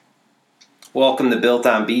Welcome to Built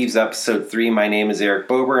on Beavs, Episode 3. My name is Eric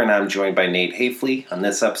Bober, and I'm joined by Nate Hafley. On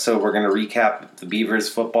this episode, we're going to recap the Beavers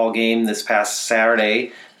football game this past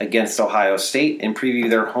Saturday against Ohio State and preview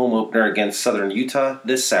their home opener against Southern Utah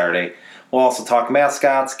this Saturday. We'll also talk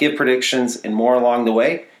mascots, give predictions, and more along the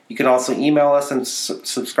way. You can also email us and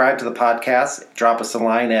subscribe to the podcast. Drop us a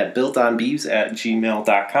line at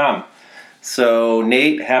builtonbeavs@gmail.com. So,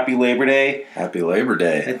 Nate, happy Labor Day. Happy Labor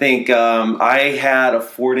Day. I think I had a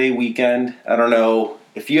 4-day weekend. I don't know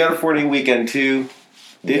if you had a 4-day weekend too.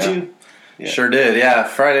 Did you? Yeah. Sure did, yeah.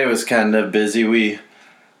 Friday was kind of busy.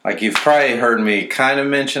 You've probably heard me kind of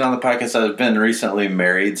mention on the podcast, I've been recently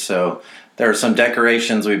married, so there were some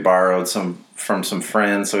decorations we borrowed from some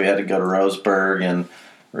friends, so we had to go to Roseburg and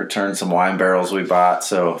return some wine barrels we bought.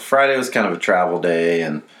 So Friday was kind of a travel day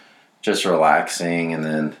and just relaxing, and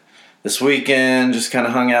then this weekend just kind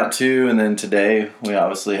of hung out too, and then today we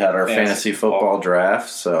obviously had our fantasy football draft,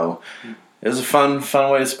 so it was a fun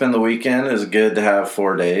way to spend the weekend. It was good to have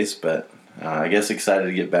 4 days, but I guess excited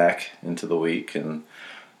to get back into the week and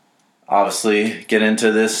obviously get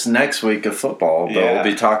into this next week of football, but we'll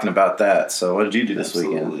be talking about that. So what did you do this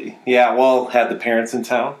weekend? Yeah, well, had the parents in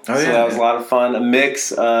town, so that was a lot of fun, a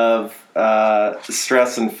mix of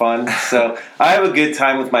stress and fun. So I have a good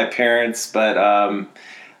time with my parents, but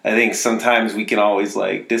I think sometimes we can always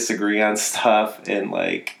disagree on stuff, and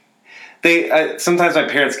sometimes my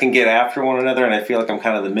parents can get after one another, and I feel like I'm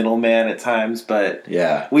kind of the middleman at times. But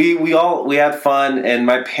yeah, we had fun, and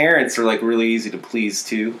my parents are really easy to please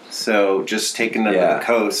too. So just taking them to the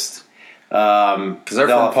coast, because they're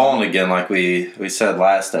from Poland again, like we said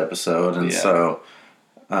last episode, and so.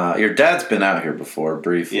 Your dad's been out here before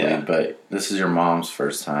briefly, but this is your mom's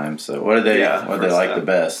first time. So what did they like the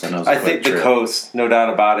best? I think the coast, no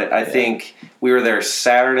doubt about it. I think we were there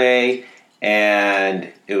Saturday, and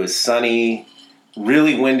it was sunny,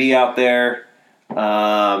 really windy out there,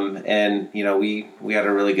 and we had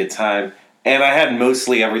a really good time. And I had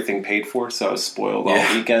mostly everything paid for, so I was spoiled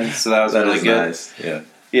all weekend. So that was really good. Nice. Yeah.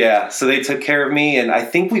 Yeah. So they took care of me, and I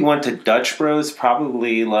think we went to Dutch Bros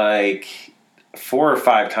probably 4 or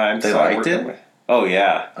 5 times. They liked it? Oh,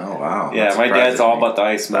 yeah. Oh, wow. Yeah, my dad's all about the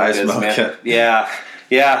ice mochas, man. Yeah.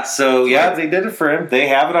 Yeah, so, they did it for him. They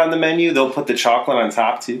have it on the menu. They'll put the chocolate on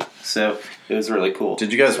top, too. So, it was really cool.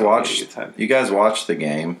 Did you guys watch? You guys watched the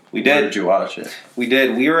game? We did. Where did you watch it? We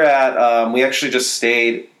did. We were at, we actually just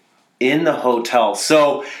stayed in the hotel.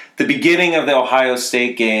 So, the beginning of the Ohio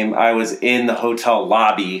State game, I was in the hotel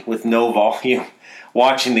lobby with no volume.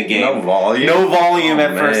 Watching the game. No volume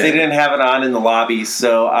at first. They didn't have it on in the lobby,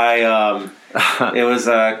 so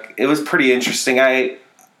it was pretty interesting. I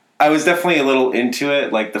was definitely a little into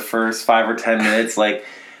it, the first 5 or 10 minutes. I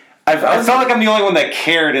felt like I'm the only one that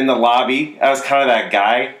cared in the lobby. I was kind of that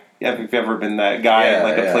guy. Have you ever been that guy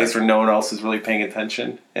in a place where no one else is really paying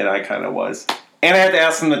attention? And I kind of was. And I had to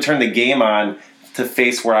ask them to turn the game on to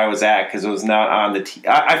face where I was at, because it was not on the TV.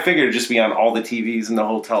 I figured it'd just be on all the TVs in the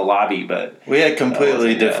hotel lobby, but we had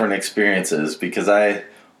completely different experiences, because I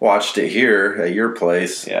watched it here at your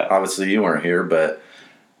place. Yeah. Obviously you weren't here, but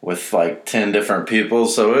with 10 different people,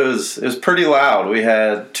 so it was pretty loud. We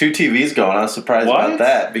had 2 TVs going. I was surprised about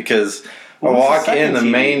that, because I walk in the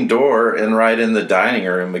main door, and right in the dining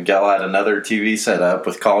room, Miguel had another TV set up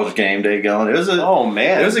with College Game Day going. It was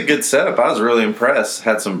it was a good setup. I was really impressed.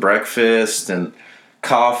 Had some breakfast and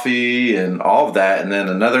coffee and all of that, and then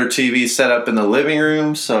another TV set up in the living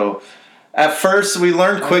room. So at first we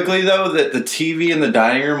learned quickly, though, that the TV in the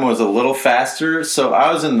dining room was a little faster. So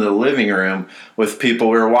I was in the living room with people.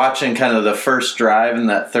 We were watching kind of the first drive in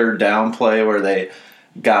that third down play where they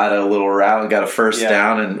got a little route and got a first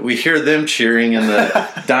down, and we hear them cheering in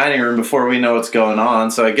the dining room before we know what's going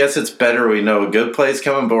on. So I guess it's better we know a good play's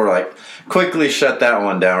coming, but we're quickly shut that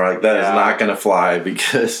one down. We're that is not going to fly,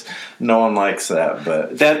 because no one likes that.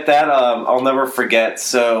 But that I'll never forget.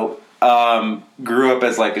 So grew up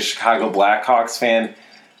as a Chicago Blackhawks fan.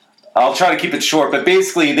 I'll try to keep it short, but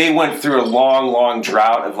basically they went through a long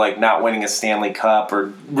drought of not winning a Stanley Cup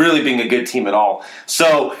or really being a good team at all.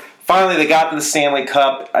 So finally, they got to the Stanley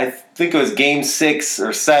Cup. I think it was Game 6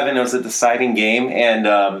 or 7. It was a deciding game,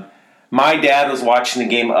 and my dad was watching the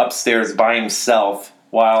game upstairs by himself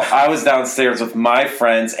while I was downstairs with my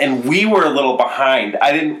friends, and we were a little behind.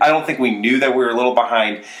 I don't think we knew that we were a little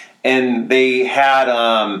behind, and they had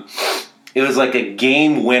it was a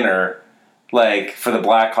game winner for the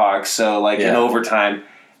Blackhawks, so in overtime.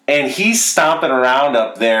 And he's stomping around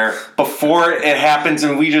up there before it happens,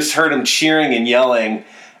 and we just heard him cheering and yelling.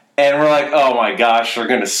 And we're like, oh my gosh, they're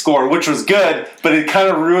going to score, which was good, but it kind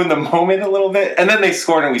of ruined the moment a little bit. And then they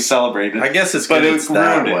scored and we celebrated. I guess it's good it's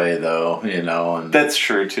that way, though, you know. And that's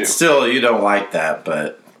true, too. Still, you don't like that,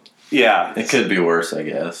 but yeah, it could be worse, I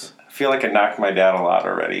guess. I feel like I knocked my dad a lot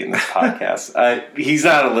already in this podcast. He's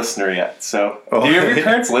not a listener yet, so. Do your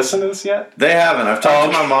parents listen to this yet? They haven't. I've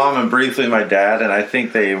talked to my mom and briefly my dad, and I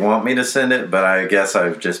think they want me to send it, but I guess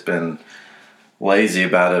I've just been lazy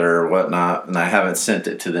about it or whatnot, and I haven't sent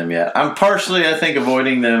it to them yet. I'm partially, I think,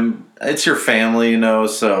 avoiding them. It's your family, you know,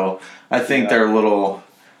 so I think they're a little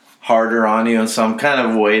harder on you, and so I'm kind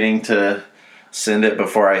of waiting to send it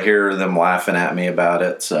before I hear them laughing at me about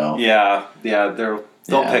it. So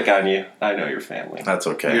they'll pick on you. I know your family. That's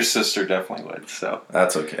okay. Your sister definitely would. So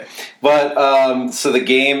that's okay. But so the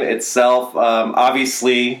game itself,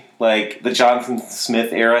 obviously, like the Jonathan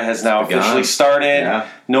Smith era has now officially started. Yeah.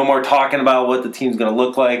 No more talking about what the team's going to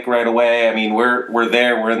look like right away. I mean, we're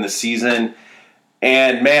there. We're in the season.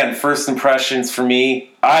 And man, first impressions for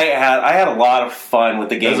me, I had a lot of fun with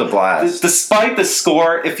the game. It was a blast. Despite the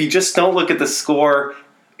score, if you just don't look at the score,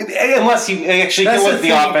 unless you actually can look at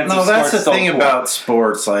the offensive score. No, that's the thing about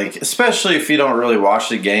sports. Like, especially if you don't really watch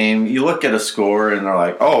the game, you look at a score and they're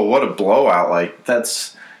like, "Oh, what a blowout!" Like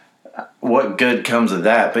that's what good comes of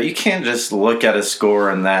that. But you can't just look at a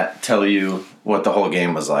score and that tell you what the whole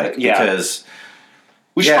game was like. Yeah. Because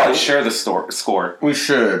we should probably share the score. We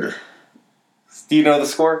should. Do you know the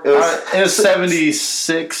score? It was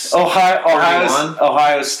 76.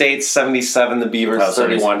 Ohio State 77. The Beavers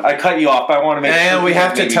 31. I cut you off. I want to make sure. And we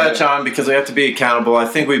have to touch on, because we have to be accountable. I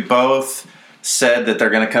think we both said that they're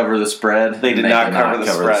going to cover the spread. They did not cover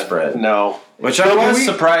the spread. No. Which I was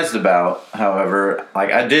surprised about. However,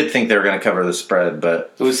 like I did think they were going to cover the spread,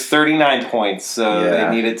 but it was 39 points, so they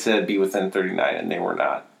needed to be within 39, and they were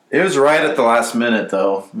not. It was right at the last minute,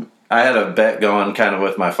 though. I had a bet going kind of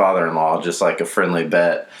with my father-in-law, just like a friendly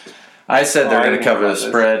bet. I said they're going to cover the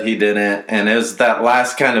spread. He didn't. And it was that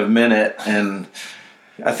last kind of minute. And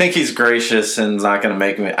I think he's gracious and is not going to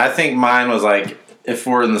make me. I think mine was like, if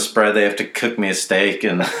we're in the spread, they have to cook me a steak.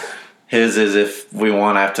 And his is if we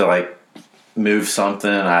want, I have to like move something.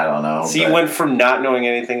 I don't know. So you went from not knowing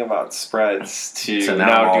anything about spreads to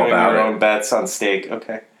now doing your own bets on steak.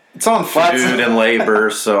 Okay. It's on food and labor.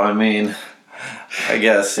 So, I mean... I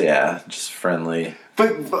guess, just friendly.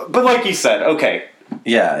 But like you said, okay.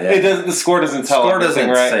 Yeah. It doesn't. The score doesn't tell everything,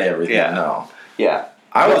 right? Say everything, no. Yeah.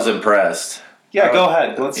 I was impressed. Yeah, go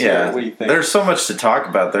ahead. Let's hear what you think. There's so much to talk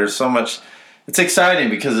about. There's so much. It's exciting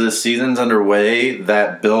because the season's underway,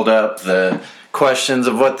 that build up, the questions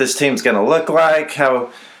of what this team's going to look like,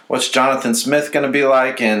 what's Jonathan Smith going to be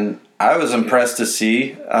like, and I was impressed to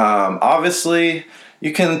see. Obviously,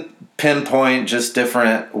 you can pinpoint just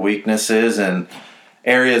different weaknesses and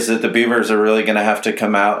areas that the Beavers are really going to have to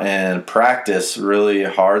come out and practice really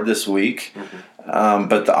hard this week. Mm-hmm.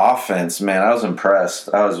 But the offense, man, I was impressed.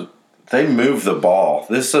 They moved the ball.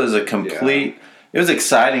 This was a complete. It was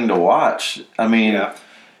exciting to watch. I mean,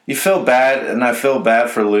 you feel bad, and I feel bad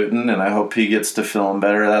for Luton, and I hope he gets to feeling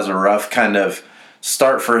better. That was a rough kind of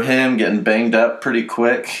start for him, getting banged up pretty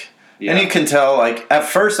quick. Yeah. And you can tell, like, at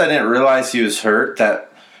first I didn't realize he was hurt,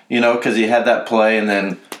 because he had that play and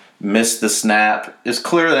then missed the snap. It's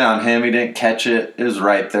clearly on him. He didn't catch it. It was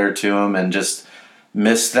right there to him and just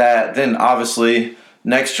missed that. Then, obviously,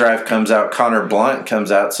 next drive comes out. Connor Blunt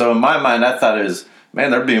comes out. So, in my mind, I thought it was,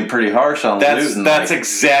 man, they're being pretty harsh on Luton. That's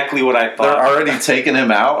exactly what I thought. They're already taking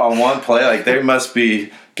him out on one play. Like, they must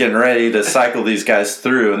be getting ready to cycle these guys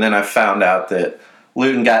through. And then I found out that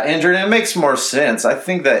Luton got injured, and it makes more sense. I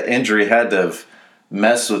think that injury had to have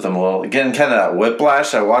messed with him a little. Again, kind of that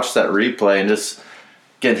whiplash. I watched that replay and just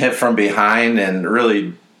getting hit from behind and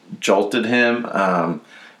really jolted him.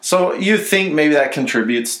 So you think maybe that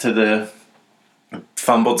contributes to the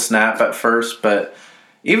fumbled snap at first, but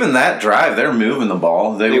even that drive, they're moving the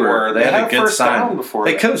ball. They had a good sign.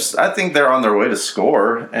 I think they're on their way to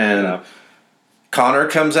score, and Connor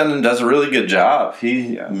comes in and does a really good job.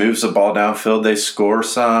 He moves the ball downfield. They score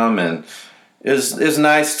some, and is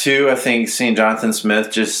nice too. I think seeing Jonathan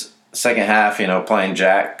Smith just second half, playing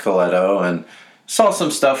Jack Coletto, and saw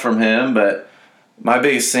some stuff from him. But my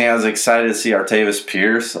biggest thing, I was excited to see Artavis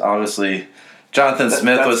Pierce. Obviously, Jonathan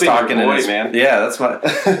Smith was talking to his man. Yeah, that's my.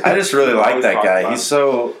 I just really like that guy. He's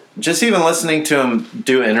so, just even listening to him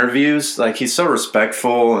do interviews, like he's so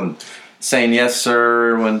respectful and saying yes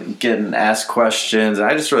sir when getting asked questions.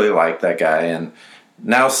 I just really like that guy, and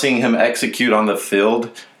now seeing him execute on the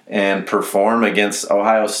field and perform against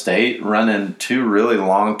Ohio State, running 2 really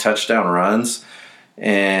long touchdown runs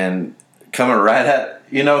and coming right at,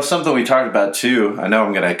 something we talked about too. I know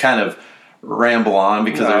I'm going to kind of ramble on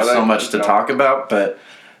because there's so much to talk about, but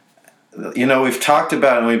we've talked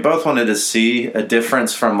about, and we both wanted to see a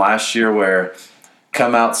difference from last year where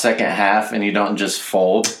come out second half and you don't just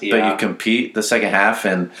fold, but you compete the second half.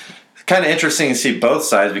 And it's kind of interesting to see both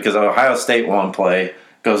sides because Ohio State one play,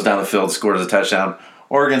 goes down the field, scores a touchdown.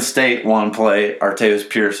 Oregon State one play, Artavis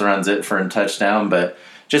Pierce runs it for a touchdown. But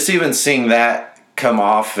just even seeing that come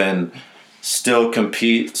off and still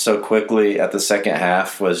compete so quickly at the second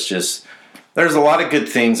half was just, there's a lot of good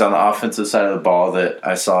things on the offensive side of the ball that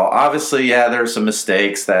I saw. Obviously, there are some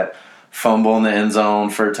mistakes, that fumble in the end zone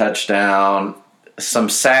for a touchdown, some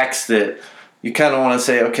sacks that you kind of want to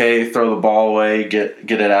say, okay, throw the ball away,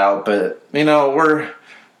 get it out. But, we're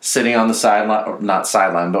sitting on the sideline, or not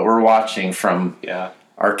sideline, but we're watching from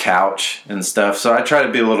our couch and stuff. So I try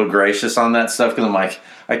to be a little gracious on that stuff because I'm like,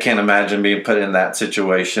 I can't imagine being put in that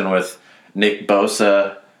situation with Nick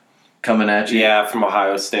Bosa coming at you. Yeah, from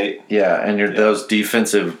Ohio State. Yeah, and those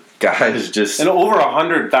defensive guys just... And over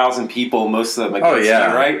 100,000 people, most of them against you,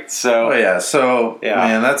 right? So,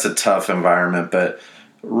 man, that's a tough environment, but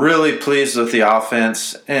really pleased with the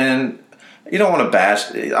offense. And you don't want to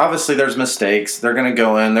bash. Obviously, there's mistakes. They're going to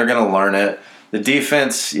go in. They're going to learn it. The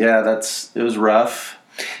defense, it was rough.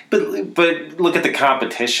 But look at the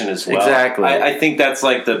competition as well. Exactly. I think that's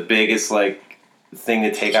like the biggest thing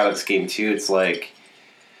to take out of this game too. It's like,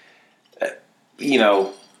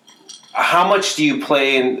 how much do you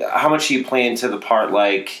play into the part,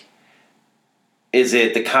 like, is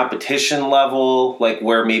it the competition level, like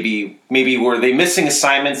where maybe were they missing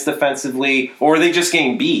assignments defensively, or were they just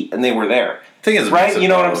getting beat and they were there? I think it's right. You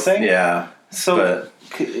know what I'm saying? Yeah. So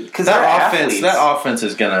because that offense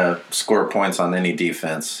is going to score points on any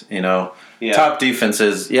defense. Top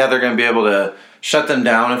defenses, they're going to be able to shut them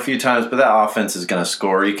down a few times, but that offense is going to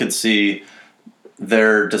score. You could see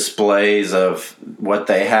their displays of what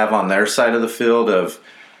they have on their side of the field. Of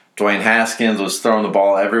Dwayne Haskins was throwing the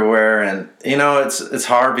ball everywhere, and it's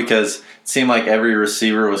hard because it seemed like every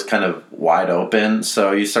receiver was kind of wide open.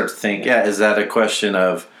 So you start to think, is that a question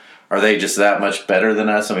of, are they just that much better than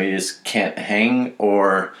us and we just can't hang,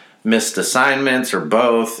 or missed assignments, or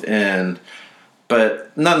both?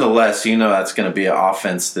 But nonetheless, that's going to be an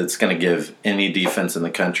offense that's going to give any defense in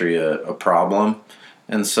the country a problem.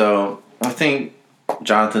 And so I think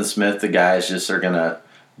Jonathan Smith, the guys just are going to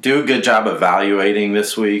do a good job evaluating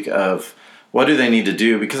this week of what do they need to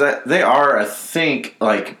do, because they are, I think,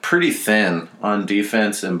 pretty thin on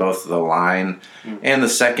defense in both the line and the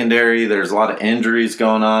secondary. There's a lot of injuries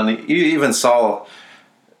going on. You even saw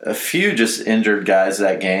a few just injured guys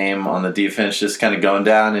that game on the defense just kind of going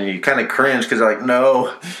down, and you kind of cringe because you're like,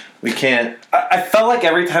 no, we can't. I felt like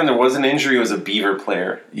every time there was an injury, it was a Beaver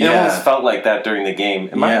player. It almost felt like that during the game.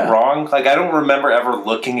 Am I wrong? I don't remember ever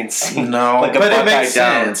looking and seeing but it makes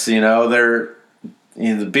sense.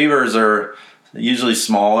 The Beavers are usually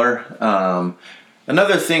smaller.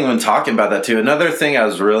 Another thing when talking about that too, another thing I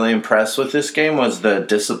was really impressed with this game was the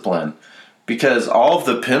discipline, because all of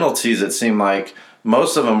the penalties, it seemed like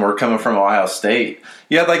most of them were coming from Ohio State.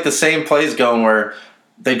 You had the same plays going where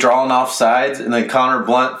they draw an offsides, and then Connor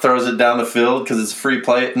Blunt throws it down the field because it's a free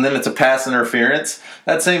play, and then it's a pass interference.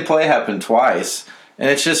 That same play happened twice, and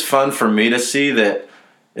it's just fun for me to see that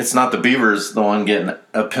it's not the Beavers the one getting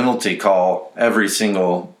a penalty call every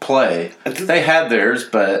single play. They had theirs,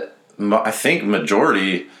 but I think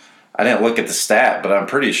majority, I didn't look at the stat, but I'm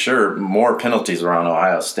pretty sure more penalties were on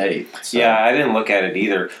Ohio State. So. Yeah, I didn't look at it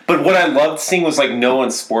either. But what I loved seeing was no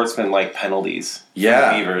unsportsmanlike penalties.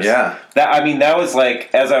 Yeah, for the Beavers. Yeah. That was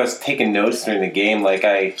as I was taking notes during the game,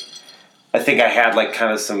 I think I had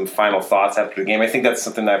kind of some final thoughts after the game. I think that's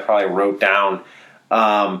something that I probably wrote down.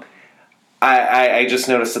 I just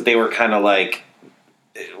noticed that they were kind of like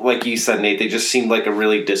you said, Nate, they just seemed like a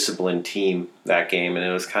really disciplined team that game, and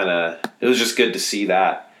it was just good to see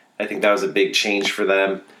that. I think that was a big change for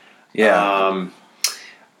them. Yeah.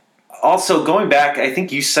 Also, going back, I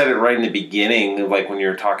think you said it right in the beginning, when you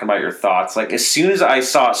were talking about your thoughts. As soon as I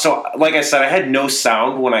saw... So, like I said, I had no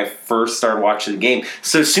sound when I first started watching the game.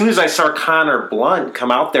 So, as soon as I saw Connor Blunt come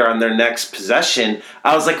out there on their next possession,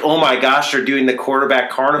 I was like, oh my gosh, they're doing the quarterback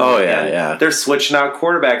carnival again. Yeah. They're switching out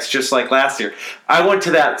quarterbacks just like last year. I went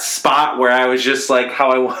to that spot where I was just like how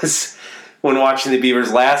I was when watching the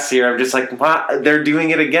Beavers last year. I'm just like, wow, they're doing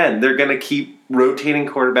it again. They're going to keep rotating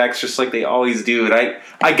quarterbacks just like they always do. And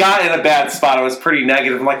I got in a bad spot. I was pretty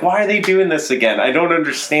negative. I'm like, why are they doing this again? I don't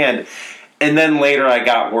understand. And then later I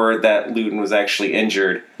got word that Luton was actually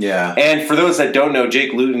injured. Yeah. And for those that don't know,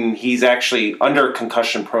 Jake Luton, he's actually under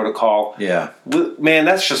concussion protocol. Yeah. Man,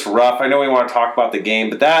 that's just rough. I know we want to talk about the game,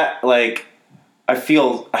 but that, I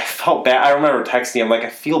felt bad. I remember texting him, like, I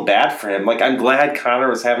feel bad for him. Like, I'm glad Connor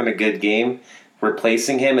was having a good game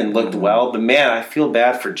replacing him and looked well, but man, I feel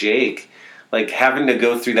bad for Jake. Like, having to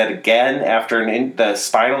go through that again after the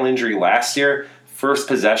spinal injury last year, first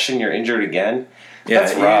possession, you're injured again. Yeah,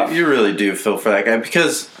 that's rough. You really do feel for that guy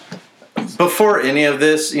because before any of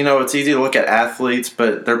this, it's easy to look at athletes,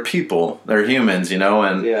 but they're people, they're humans,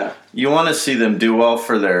 and you want to see them do well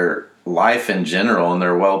for their life in general and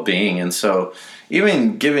their well-being. And so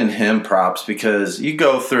even giving him props, because you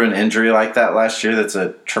go through an injury like that last year, that's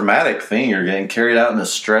a traumatic thing. You're getting carried out in a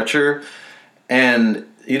stretcher, and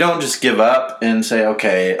you don't just give up and say,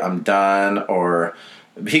 okay, I'm done. Or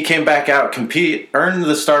he came back out, earned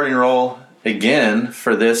the starting role again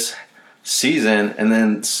for this season, and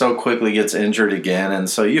then so quickly gets injured again. And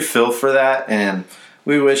so you feel for that, and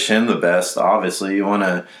we wish him the best. Obviously, you want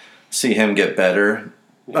to see him get better.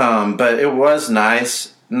 But it was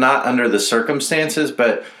nice, not under the circumstances,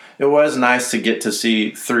 but it was nice to get to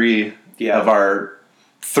see three of our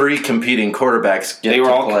three competing quarterbacks get to play. They were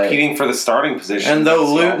all competing for the starting position. And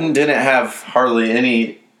though Luton didn't have hardly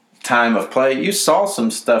any time of play, you saw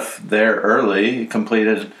some stuff there early. He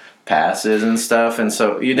completed passes and stuff, and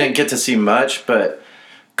so you didn't get to see much, but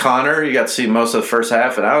Connor, you got to see most of the first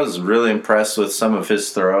half, and I was really impressed with some of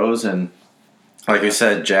his throws. And like we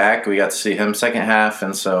said, Jack, we got to see him second half,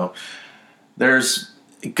 and so there's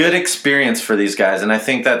good experience for these guys, and I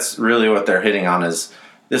think that's really what they're hitting on. Is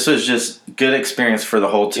this was just good experience for the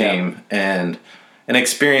whole team, and an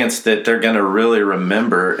experience that they're going to really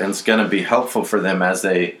remember, and it's going to be helpful for them as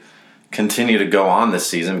they continue to go on this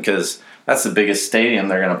season, because that's the biggest stadium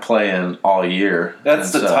they're going to play in all year.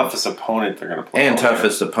 That's the toughest opponent they're going to play. And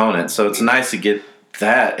toughest opponent. So it's nice to get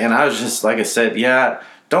that. And I was just, like I said,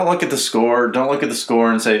 don't look at the score. Don't look at the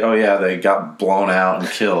score and say, oh, yeah, they got blown out and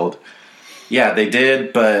killed. Yeah, they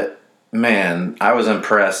did, but, man, I was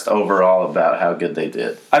impressed overall about how good they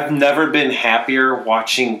did. I've never been happier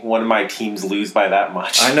watching one of my teams lose by that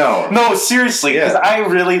much. I know. No, seriously, because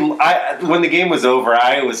when the game was over,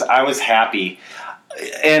 I was happy.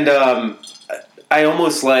 And I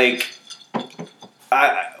almost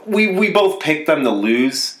we both picked them to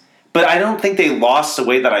lose, but I don't think they lost the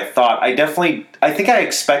way that I thought. I think I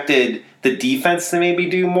expected the defense to maybe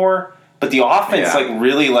do more, but the offense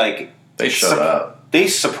really they showed up. They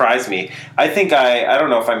surprised me. I think I don't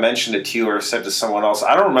know if I mentioned it to you or said to someone else.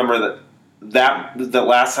 I don't remember that the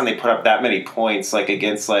last time they put up that many points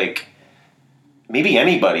against maybe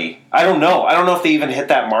anybody. I don't know. I don't know if they even hit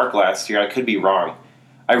that mark last year. I could be wrong.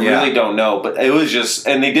 I really don't know, but it was just,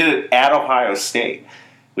 and they did it at Ohio State,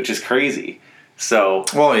 which is crazy. So,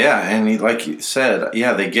 well, yeah, and like you said,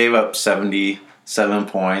 they gave up 77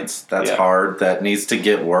 points. That's hard. That needs to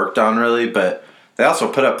get worked on, really. But they also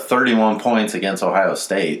put up 31 points against Ohio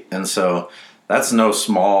State, and so that's no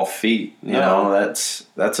small feat. You know,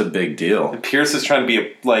 that's a big deal. And Pierce is trying to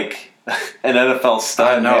be an NFL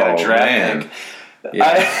stud, a draft pick.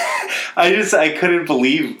 Yeah. I couldn't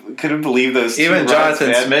believe those two. Even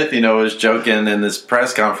Jonathan Smith, was joking in this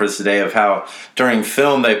press conference today of how during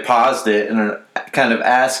film they paused it and kind of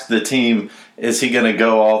asked the team, is he going to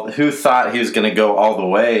go who thought he was going to go all the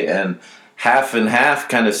way? And half and half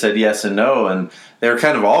kind of said yes and no, and they were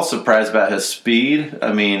kind of all surprised about his speed.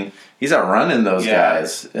 I mean, he's outrunning those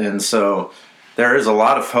guys. And so there is a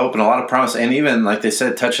lot of hope and a lot of promise. And even, like they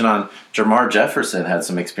said, touching on Jermar Jefferson had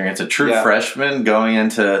some experience. A true freshman going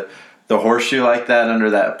into the horseshoe like that under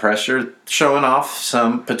that pressure, showing off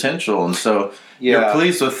some potential. And so you're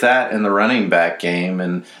pleased with that in the running back game,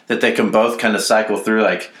 and that they can both kind of cycle through.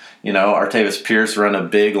 Artavis Pierce run a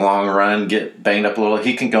big, long run, get banged up a little.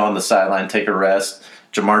 He can go on the sideline, take a rest.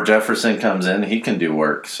 Jermar Jefferson comes in, he can do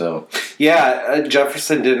work. So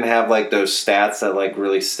Jefferson didn't have those stats that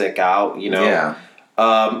really stick out.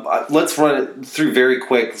 Let's run it through very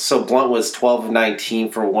quick. So Blount was 12 of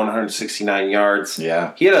 19 for 169 yards.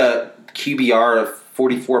 Yeah, he had a QBR of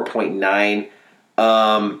 44.9.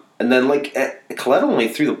 And then Coletta only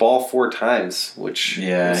threw the ball 4 times, which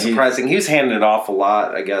was surprising. He was handing it off a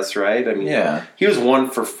lot, I guess, right? I mean, he was 1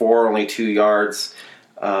 for 4, only 2 yards.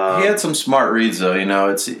 He had some smart reads, though. We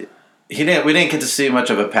didn't get to see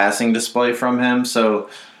much of a passing display from him.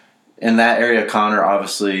 So in that area, Connor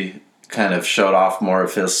obviously kind of showed off more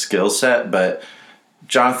of his skill set. But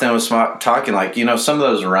Jonathan was talking some of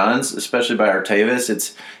those runs, especially by Artavis,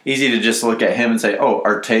 it's easy to just look at him and say, oh,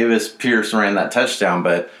 Artavis Pierce ran that touchdown.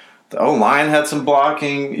 But the O-line had some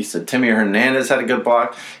blocking. He said Timmy Hernandez had a good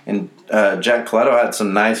block. And Jack Coletta had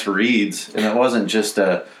some nice reads. And it wasn't just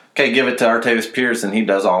a okay, give it to Artavis Pierce and he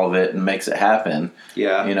does all of it and makes it happen.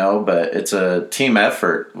 Yeah. You know, but it's a team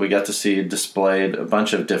effort. We got to see displayed a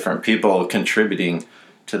bunch of different people contributing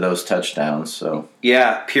to those touchdowns. So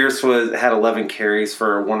yeah, Pierce had 11 carries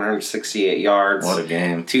for 168 yards. What a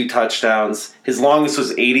game. 2 touchdowns. His longest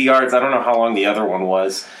was 80 yards. I don't know how long the other one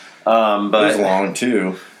was. But it was long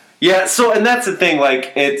too. Yeah, so and that's the thing,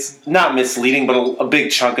 like it's not misleading, but a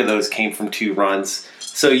big chunk of those came from 2 runs.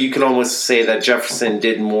 So you can almost say that Jefferson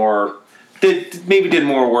did more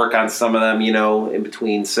work on some of them, you know, in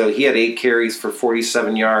between. So he had 8 carries for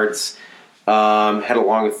 47 yards, had a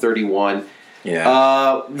long of 31.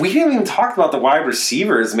 Yeah. We didn't even talk about the wide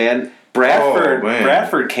receivers, man.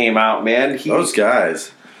 Bradford came out, man. Those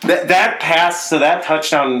guys. That pass, so that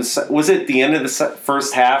touchdown, was it the end of the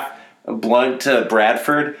first half? Blunt to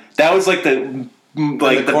Bradford. That was like the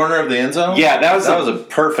corner of the end zone? Yeah, that was a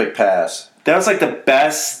perfect pass. That was like the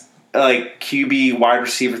best like QB wide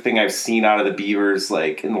receiver thing I've seen out of the Beavers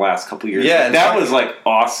like in the last couple of years. Yeah, that was like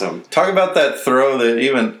awesome. Talk about that throw that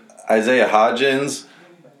even Isaiah Hodgins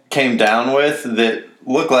came down with that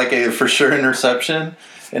looked like a for sure interception,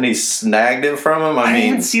 and he snagged it from him. I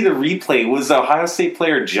mean, didn't see the replay. Was the Ohio State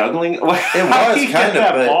player juggling? It was kind of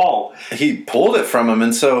that ball. He pulled it from him,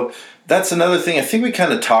 and so that's another thing. I think we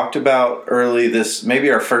kind of talked about early this, maybe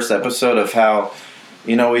our first episode, of how,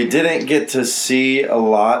 you know, we didn't get to see a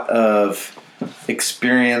lot of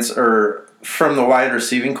experience or from the wide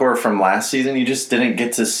receiving core from last season. You just didn't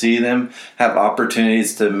get to see them have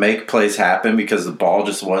opportunities to make plays happen because the ball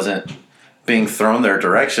just wasn't being thrown their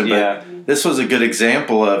direction. But this was a good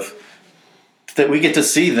example of that we get to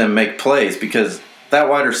see them make plays because that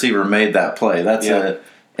wide receiver made that play. That's an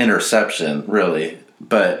interception, really.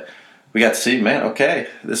 But we got to see, man, okay,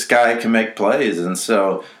 this guy can make plays. And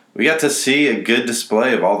so we got to see a good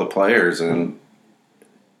display of all the players. And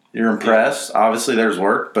you're impressed. Obviously, there's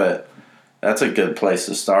work, but that's a good place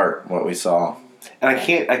to start, what we saw. And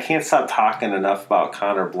I can't stop talking enough about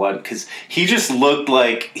Connor Blood because he just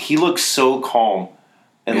looked so calm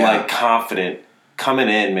and like confident coming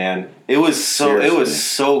in, man. It was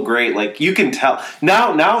so great. Like you can tell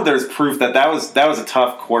now. There's proof that was a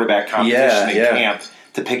tough quarterback competition in camp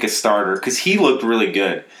to pick a starter because he looked really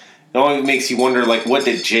good. It only makes you wonder, like, what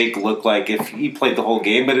did Jake look like if he played the whole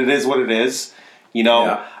game? But it is what it is, you know.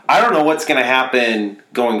 Yeah. I don't know what's going to happen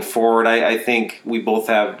going forward. I think we both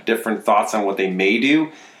have different thoughts on what they may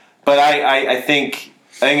do, but I think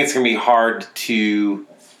it's going to be hard to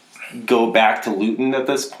go back to Luton at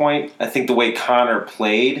this point. I think the way Connor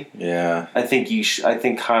played, I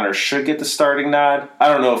think Connor should get the starting nod. I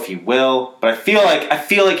don't know if he will, but I feel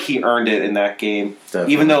like he earned it in that game,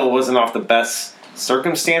 Definitely. Even though it wasn't off the best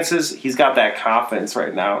circumstances. He's got that confidence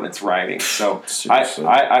right now, and it's riding. So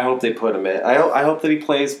I hope they put him in. I hope that he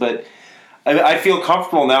plays, but I feel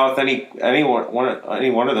comfortable now with any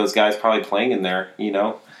one of those guys probably playing in there. You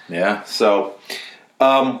know. Yeah. So,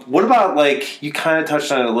 what about, like, you kind of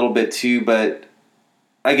touched on it a little bit too, but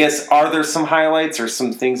I guess are there some highlights or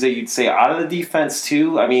some things that you'd say out of the defense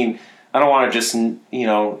too? I mean, I don't want to just kind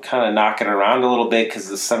of knock it around a little bit because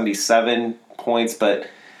of the 77 points, but.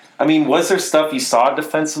 I mean, was there stuff you saw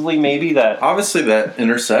defensively maybe that... Obviously, that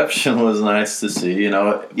interception was nice to see,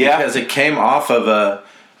 because it came off of a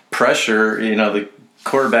pressure, the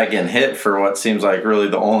quarterback getting hit for what seems like really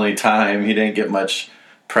the only time. He didn't get much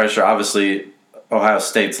pressure. Obviously, Ohio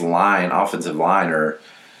State's offensive line are,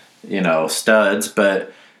 studs,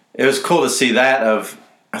 but it was cool to see that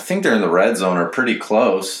I think they're in the red zone or pretty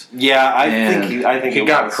close. Yeah, I think he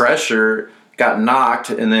got pressure, got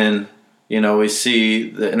knocked, and then... we see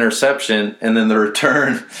the interception and then the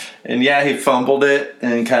return. And, he fumbled it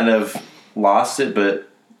and kind of lost it, but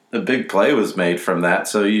a big play was made from that.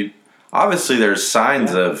 So, obviously there's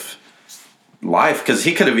signs of life because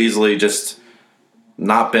he could have easily just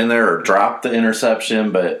not been there or dropped the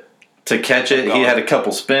interception, but to catch it, he had a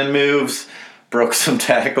couple spin moves, broke some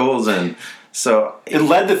tackles, and so... It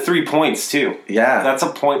led to 3 points, too. Yeah. That's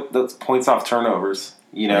points off turnovers.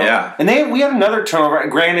 Yeah. And we had another turnover.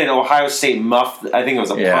 Granted, Ohio State muffed. I think it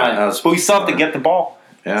was a punt. But we still have to get the ball.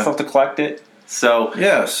 Yeah. We still have to collect it. So.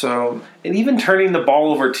 Yeah, so. And even turning the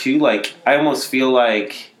ball over, too, like, I almost feel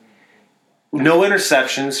like no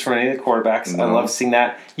interceptions from any of the quarterbacks. No. I love seeing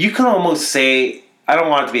that. You can almost say, I don't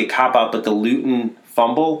want it to be a cop-out, but the Luton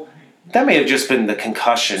fumble, that may have just been the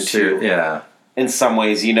concussion, too. Yeah. In some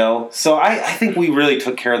ways, So I think we really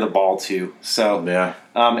took care of the ball, too. So. Yeah.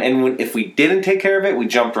 And if we didn't take care of it, we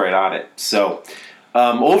jumped right on it. So,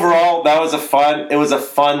 overall, it was a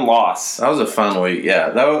fun loss. That was a fun week, yeah.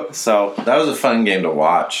 That was a fun game to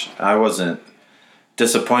watch. I wasn't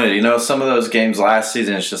disappointed. Some of those games last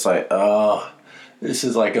season, it's just like, oh, this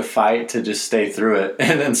is like a fight to just stay through it.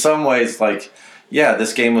 And in some ways, like, yeah,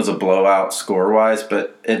 this game was a blowout score-wise,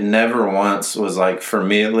 but it never once was like, for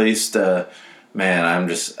me at least,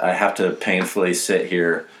 man, I have to painfully sit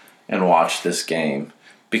here and watch this game.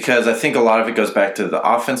 Because I think a lot of it goes back to the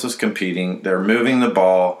offense was competing, they're moving the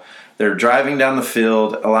ball, they're driving down the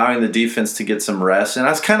field, allowing the defense to get some rest. And I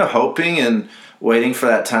was kind of hoping and waiting for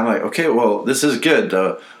that time, like, okay, well, this is good.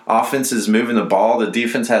 The offense is moving the ball. The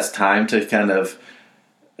defense has time to kind of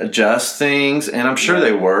adjust things. And I'm sure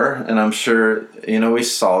they were. And I'm sure, we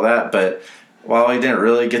saw that. But while we didn't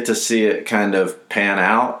really get to see it kind of pan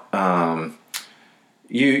out, I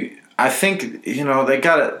think, they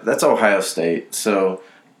got it. That's Ohio State. So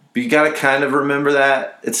you got to kind of remember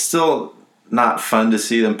that. It's still not fun to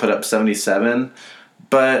see them put up 77,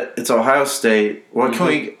 but it's Ohio State. What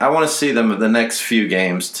can I want to see them in the next few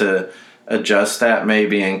games to adjust that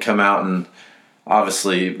maybe and come out and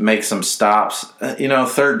obviously make some stops.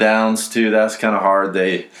 Third downs too, that's kind of hard.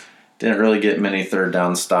 They didn't really get many third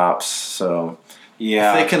down stops. So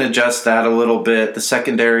if they can adjust that a little bit, the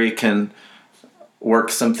secondary can work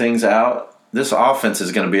some things out. This offense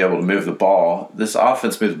is going to be able to move the ball. This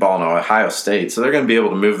offense moves the ball in Ohio State, so they're going to be able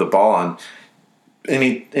to move the ball on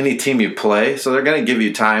any team you play. So they're going to give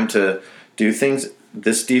you time to do things.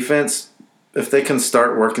 This defense, if they can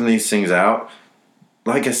start working these things out,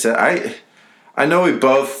 like I said, I know we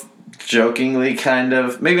both jokingly kind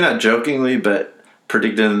of, maybe not jokingly, but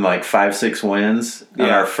predicted like 5-6 wins in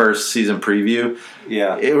our first season preview.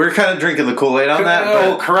 Yeah. We're kind of drinking the Kool-Aid on that.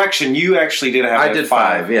 Oh, correction. You actually did have I did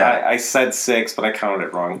 5, yeah. I said 6, but I counted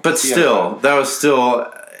it wrong. But still, that was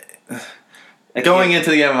still... Going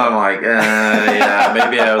into the game, I'm like,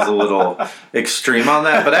 maybe I was a little extreme on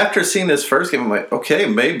that. But after seeing this first game, I'm like, okay,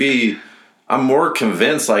 maybe I'm more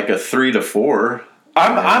convinced like a 3-4.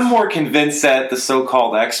 I'm more convinced that the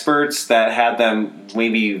so-called experts that had them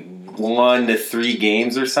maybe 1 to 3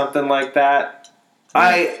 games or something like that.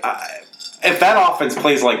 If that offense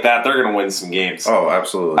plays like that, they're going to win some games. Oh,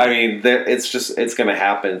 absolutely. I mean, it's going to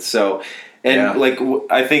happen. So,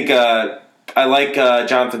 I think. I like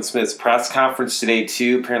Jonathan Smith's press conference today,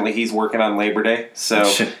 too. Apparently, he's working on Labor Day, so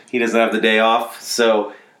he doesn't have the day off.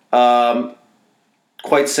 So,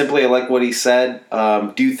 quite simply, I like what he said.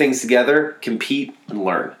 Do things together, compete, and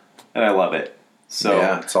learn. And I love it. So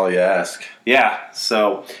yeah, that's all you ask. Yeah.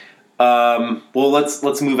 So,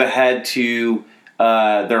 let's move ahead to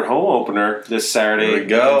their home opener this Saturday. Here we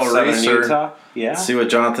go, Southern Utah. Yeah. Let's see what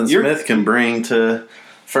Jonathan Smith can bring to...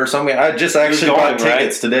 First, I just actually bought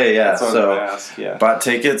tickets today, yeah. Bought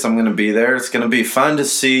tickets. I'm going to be there. It's going to be fun to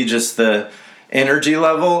see just the energy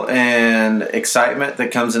level and excitement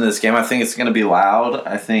that comes into this game. I think it's going to be loud.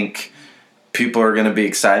 I think people are going to be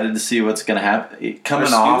excited to see what's going to happen.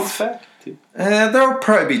 Coming off, they'll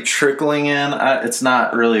probably be trickling in. It's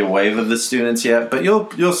not really a wave of the students yet, but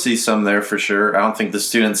you'll see some there for sure. I don't think the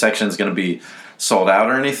student section is going to be sold out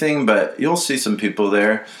or anything, but you'll see some people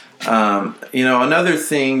there. Another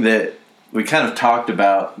thing that we kind of talked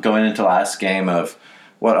about going into last game of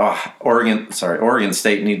what Oregon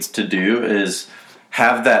State needs to do is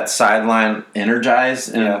have that sideline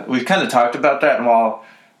energized. And we've kind of talked about that. And while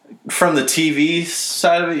from the TV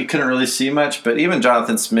side of it, you couldn't really see much, but even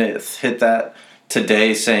Jonathan Smith hit that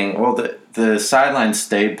today saying, well, the sideline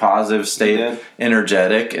stayed positive, stayed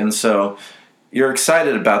energetic. And so you're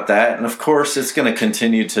excited about that. And of course, it's going to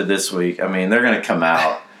continue to this week. I mean, they're going to come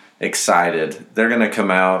out excited. They're going to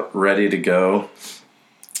come out ready to go.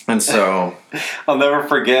 And so I'll never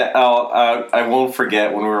forget. I won't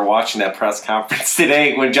forget when we were watching that press conference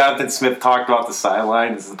today when Jonathan Smith talked about the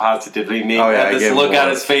sidelines and the positivity. He had this look on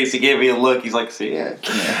his face. He gave me a look. He's like, "See,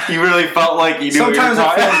 you really felt like you knew." Sometimes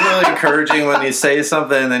it feels really encouraging when you say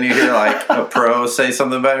something and then you hear like a pro say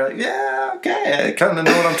something about it. Like, yeah, okay, I kind of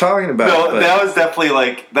know what I'm talking about. No, that was definitely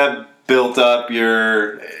like that built up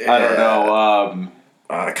your. I don't know.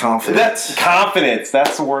 Confidence. Confidence.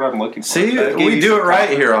 That's the word I'm looking for. See, we do it right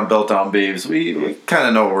here on Built on Beeves. We kind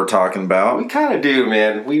of know what we're talking about. We kind of do,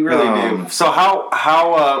 man. We really do. So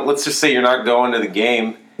how? Let's just say you're not going to the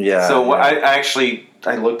game. Yeah. So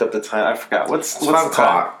I looked up the time. I forgot. What's 5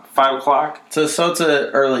 o'clock? 5 o'clock. So it's an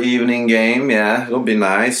early evening game. Yeah, it'll be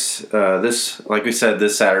nice. Like we said,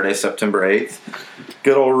 this Saturday, September 8th.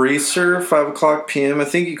 Good old Reeser, 5 o'clock p.m. I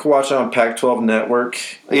think you can watch it on Pac-12 Network.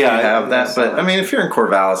 If you have that. But, I mean, if you're in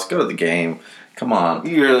Corvallis, go to the game. Come on.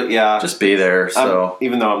 You really, just be there. So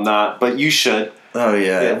even though I'm not, but you should. Oh,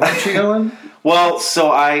 yeah. Aren't you going? Well,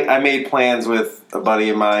 so I made plans with a buddy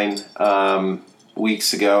of mine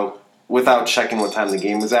weeks ago without checking what time the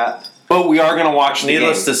game was at. But we are going to watch the game.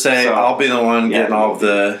 Needless to say, I'll be the one getting all of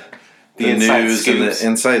the the news and the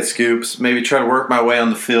inside scoops. Maybe try to work my way on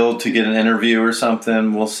the field to get an interview or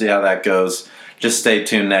something. We'll see how that goes. Just stay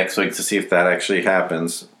tuned next week to see if that actually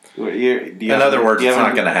happens. In other words, it's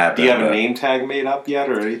not going to happen. Do you have a name tag made up yet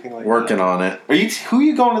or anything like that? Working on it. Who are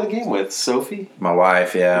you going to the game with? Sophie? My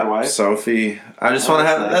wife, yeah. Your wife? Sophie. I just want to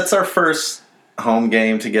have... Nice. That's our first home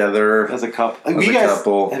game together. As a couple. Have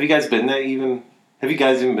you guys been there even... Have you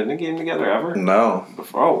guys even been to a game together ever? No.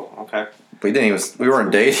 Before? Oh, okay. We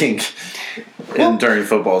weren't dating during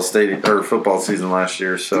football season last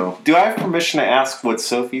year, so... Do I have permission to ask what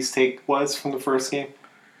Sophie's take was from the first game?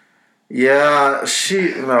 Yeah,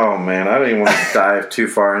 oh man, I don't even want to dive too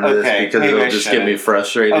far into this because it'll just get me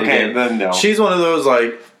frustrated again. Then no. She's one of those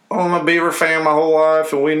like, I'm a Beaver fan my whole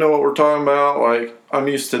life and we know what we're talking about. Like, I'm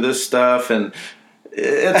used to this stuff and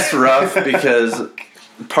it's rough because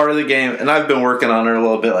part of the game, and I've been working on her a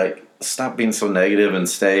little bit, like, stop being so negative and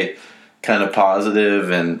stay kind of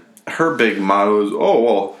positive. And her big motto is,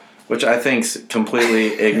 which I think's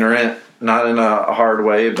completely ignorant, not in a hard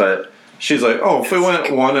way, but she's like, if we went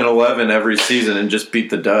 1-11 every season and just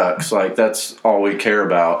beat the Ducks, like, that's all we care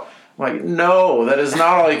about. I'm like, no, that is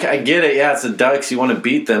not, like, I get it. Yeah, it's the Ducks. You want to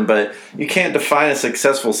beat them, but you can't define a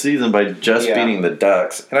successful season by just beating the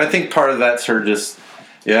Ducks. And I think part of that's her just,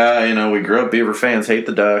 we grew up Beaver fans, hate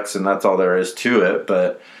the Ducks, and that's all there is to it.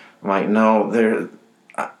 But I'm like, no,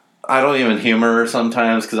 I don't even humor her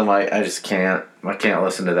sometimes because I'm like, I just can't. I can't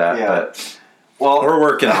listen to that. Yeah. But we're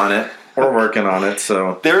working on it. We're working on it,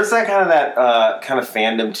 so... There's that kind of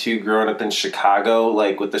fandom, too, growing up in Chicago,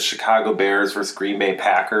 like with the Chicago Bears versus Green Bay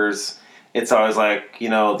Packers. It's always like,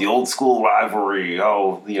 the old school rivalry. As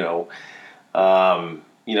long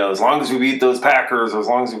as we beat those Packers, or as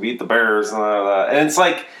long as we beat the Bears, and it's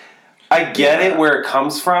like, I get it where it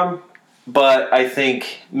comes from, but I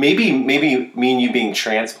think maybe me and you being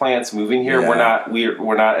transplants moving here, we're not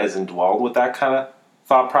as indwelled with that kind of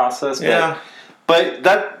thought process. But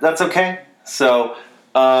that's okay. So,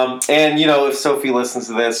 if Sophie listens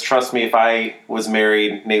to this, trust me, if I was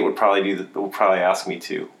married, Nate would probably ask me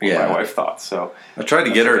too what my wife thought. So I tried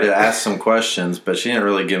to get her to ask some questions, but she didn't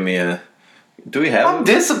really give me a. Do we have? I'm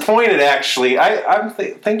disappointed, actually.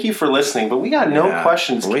 Thank you for listening, but we got no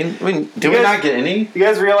questions. Do we not get any? You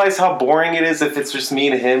guys realize how boring it is if it's just me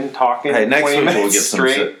and him talking? Hey, next week we'll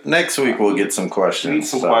get next week we'll get some questions. We need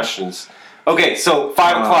some questions. Okay, so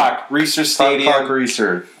 5 o'clock, Reser Stadium. 5 o'clock,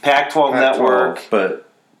 Reser. Pac-12 Network. But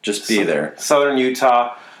just be there. Southern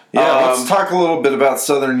Utah. Yeah, let's talk a little bit about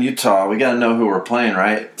Southern Utah. We got to know who we're playing,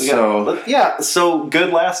 right? So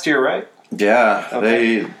good last year, right? Yeah,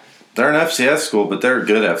 okay. They're an FCS school, but they're a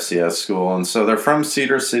good FCS school. And so they're from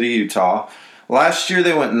Cedar City, Utah. Last year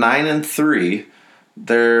they went 9-3. I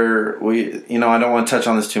don't want to touch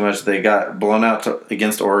on this too much. They got blown out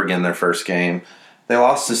against Oregon their first game. They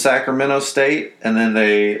lost to Sacramento State, and then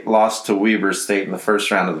they lost to Weber State in the first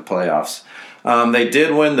round of the playoffs. They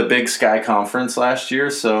did win the Big Sky Conference last year,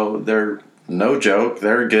 so they're no joke.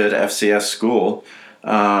 They're a good FCS school.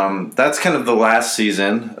 That's kind of the last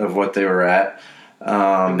season of what they were at.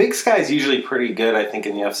 The Big Sky is usually pretty good, I think,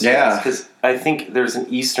 in the FCS, because I think there's an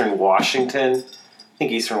Eastern Washington. I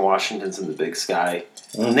think Eastern Washington's in the Big Sky.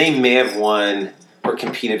 And they may have won or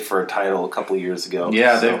competed for a title a couple of years ago.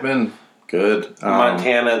 Yeah, they've been... good.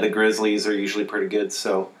 Montana, the Grizzlies are usually pretty good.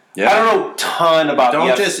 So I don't know a ton about.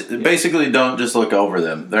 Don't just look over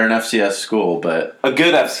them. They're an FCS school, but a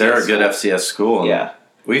good FCS. They're a good FCS school. Yeah,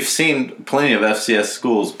 we've seen plenty of FCS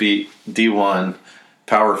schools beat D1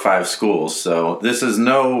 Power 5 schools. So this is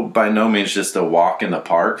by no means just a walk in the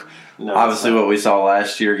park. No, obviously, what we saw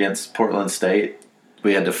last year against Portland State,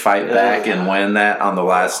 we had to fight back and win that on the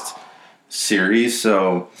last series.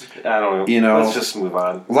 So I don't know. Let's just move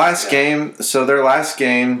on. Game. So their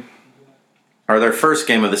first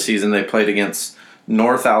game of the season, they played against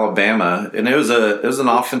North Alabama, and it was an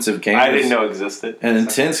offensive game. I didn't know it existed. An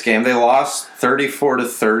intense game. They lost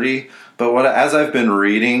 34-30. But as I've been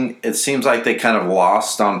reading, it seems like they kind of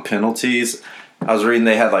lost on penalties. I was reading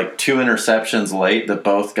they had like 2 interceptions late that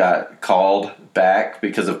both got called back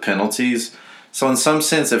because of penalties. So in some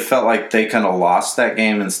sense, it felt like they kind of lost that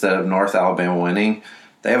game instead of North Alabama winning.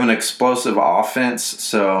 They have an explosive offense,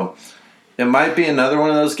 so it might be another one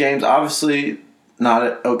of those games. Obviously,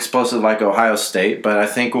 not explosive like Ohio State, but I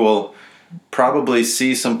think we'll probably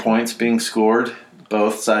see some points being scored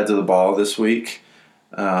both sides of the ball this week.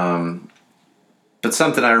 But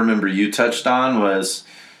something I remember you touched on was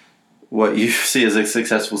what you see as a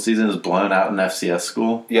successful season is blown out in FCS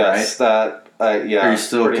school. Yes, right? Are you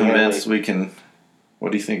still convinced we can?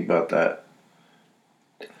 What do you think about that?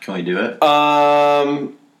 Can we do it?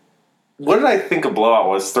 what did I think a blowout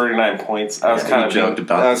was? 39 points. I was kind of joked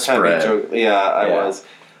about the spread. Yeah, I was.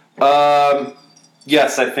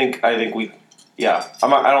 Yes, I think we. Yeah, I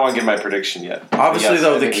don't want to give my prediction yet. Obviously,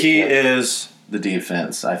 though, the key is the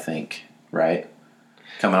defense. I think, right?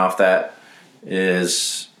 Coming off that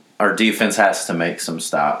is our defense has to make some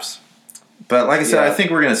stops. But like I said, I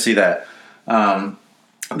think we're going to see that.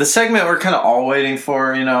 The segment we're kind of all waiting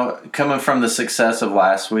for, coming from the success of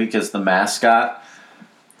last week, is the mascot.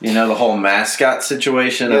 The whole mascot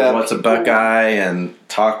situation of what's a Buckeye and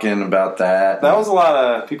talking about that. That was a lot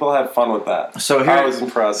of people had fun with that. So I was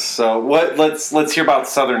impressed. So let's hear about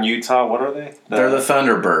Southern Utah. What are they? They're the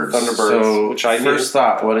Thunderbirds. Thunderbirds, which I knew. First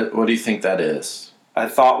thought, what do you think that is? I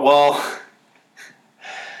thought we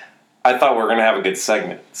were going to have a good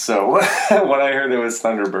segment. So when I heard it was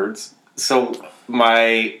Thunderbirds, so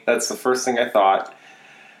that's the first thing I thought.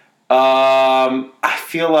 I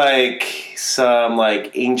feel like some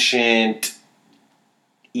ancient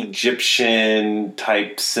Egyptian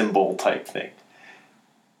type symbol type thing.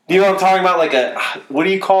 Do you know what I'm talking about? What do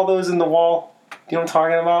you call those in the wall? Do you know what I'm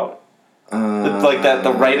talking about?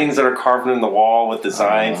 The writings that are carved in the wall with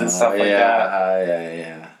designs and stuff like that.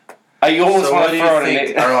 Yeah. I almost want to throw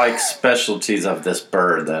it. Are specialties of this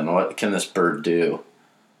bird? Then what can this bird do?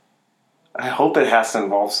 I hope it has to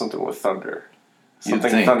involve something with thunder.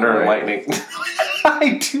 Something thunder and lightning.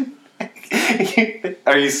 I do.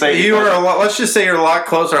 Are you saying let's just say you're a lot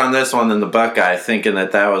closer on this one than the Buckeye, thinking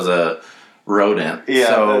that was a rodent. Yeah.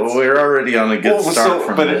 So we're already on a good start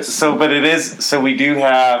from this. But it is. So we do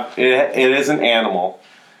have it. It is an animal.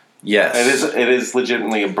 Yes. It is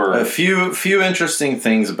legitimately a bird. A few interesting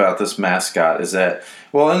things about this mascot is that,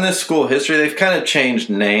 in this school history, they've kind of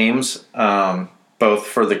changed names, both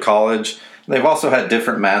for the college. They've also had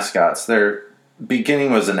different mascots. Their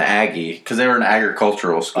beginning was an Aggie, because they were an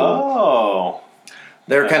agricultural school. Oh.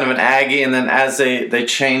 They were kind of an Aggie, and then as they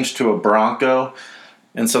changed to a Bronco,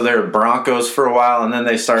 and so they were Broncos for a while, and then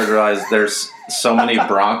they started to realize there's so many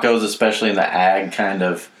Broncos, especially in the ag kind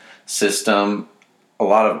of system. A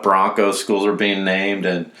lot of Bronco schools are being named,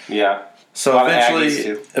 and so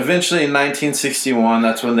eventually in 1961,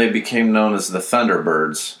 that's when they became known as the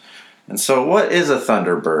Thunderbirds. And so, what is a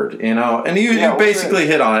Thunderbird? And you basically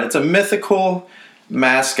hit on it. It's a mythical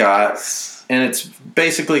mascot, and it's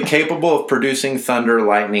basically capable of producing thunder,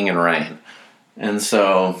 lightning, and rain. And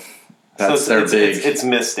so that's their big. It's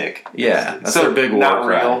mystic. Yeah, that's their big war not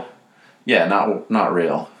cry. Real. Yeah, not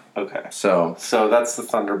real. Okay. So that's the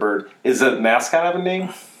Thunderbird. Is the mascot have a name?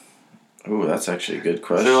 Ooh, that's actually a good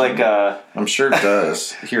question. Is there I'm sure it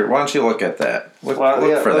does. Here, why don't you look at that? Look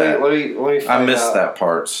for that. Let me I missed that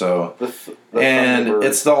part. So, and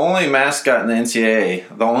it's the only mascot in the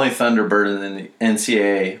NCAA. The only Thunderbird in the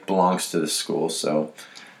NCAA belongs to the school. So,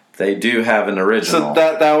 they do have an original.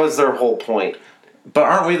 So that was their whole point. But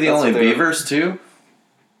aren't we the only Beavers too?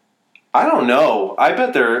 I don't know. I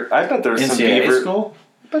bet there's NCAA some Beavers. School?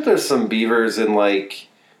 I bet there's some Beavers in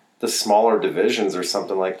the smaller divisions or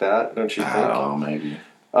something like that, don't you think? Oh, maybe.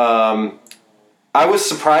 I was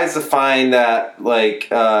surprised to find that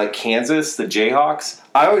Kansas, the Jayhawks.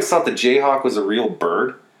 I always thought the Jayhawk was a real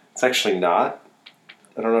bird. It's actually not.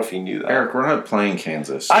 I don't know if you knew that. Eric, we're not playing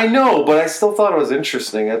Kansas. I know, but I still thought it was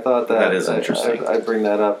interesting. I thought that is interesting. I'd bring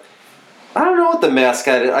that up. I don't know what the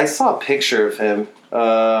mascot is. I saw a picture of him.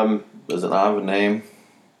 Does it not have a name?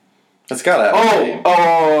 It's got to have a name.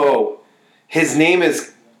 Oh, his name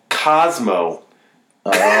is Cosmo.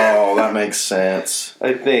 Oh, that makes sense.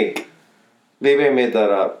 I think. Maybe I made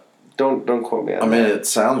that up. Don't quote me on that. I mean, it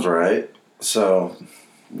sounds right. So,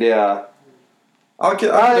 yeah. I'll get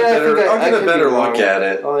a better look at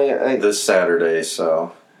it this Saturday.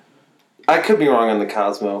 So, I could be wrong on the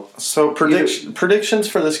Cosmo. So predictions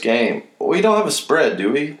for this game. We don't have a spread,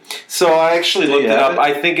 do we? So I actually looked it up.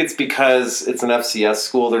 I think it's because it's an FCS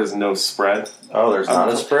school. There's no spread. Oh, there's not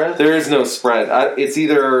a spread? There is no spread. It's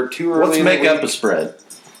either too early. Let's make up a spread.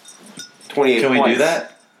 28 Can we points. do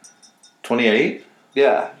that? 28?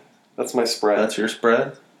 Yeah. That's my spread. That's your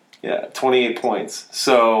spread? Yeah, 28 points.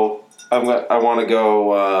 So I want to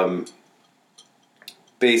go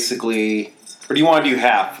basically, or do you want to do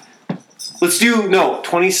half? Let's do,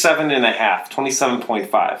 27 and a half, 27.5.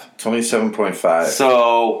 27.5.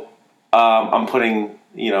 So I'm putting,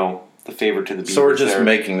 the favor to the Beavers. So we're just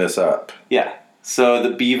making this up. Yeah. So the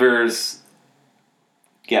Beavers,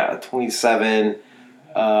 27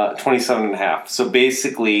 and a half. So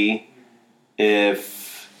basically,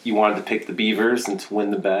 if you wanted to pick the Beavers and to win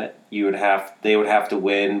the bet, they would have to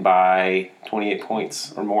win by 28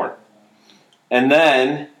 points or more. And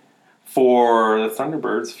then for the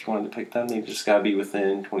Thunderbirds, if you wanted to pick them, they just got to be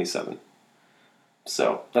within 27.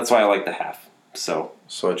 So that's why I like the half. So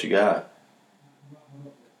what you got?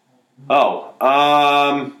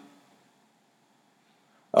 I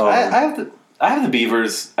have the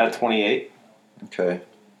Beavers at 28. Okay.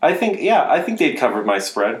 I think they'd cover my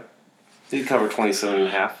spread. They'd cover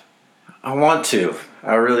 27.5. I want to.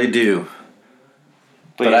 I really do.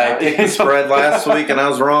 But yeah. I picked the spread last week and I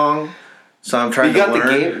was wrong. So I'm trying to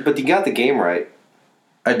learn. But you got the game right.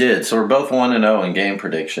 I did. So we're both 1-0 in game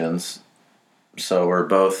predictions. So we're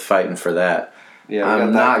both fighting for that. Yeah,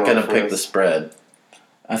 I'm not going to pick the spread.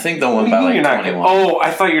 I think they'll win by like 21.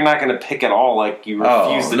 I thought you're not going to pick at all. Like you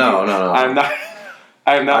refuse to. No. I'm not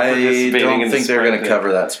participating. I don't think they're going to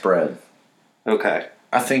cover that spread. Okay.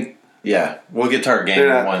 I think. Yeah, we'll get to our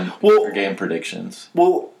game predictions.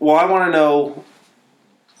 Well, I want to know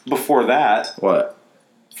before that. What?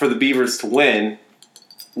 For the Beavers to win,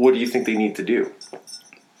 what do you think they need to do?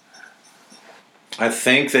 I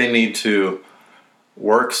think they need to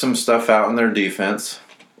work some stuff out in their defense.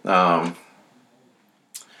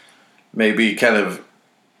 Maybe kind of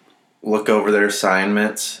look over their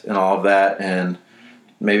assignments and all of that and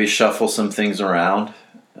maybe shuffle some things around.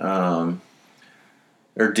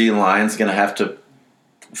 Their D-line's going to have to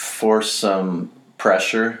force some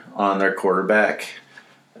pressure on their quarterback.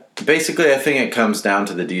 Basically, I think it comes down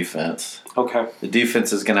to the defense. Okay. The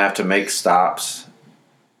defense is going to have to make stops.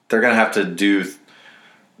 They're going to have to do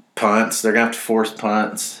punts. They're going to have to force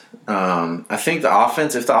punts. I think the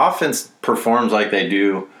offense, if the offense performs like they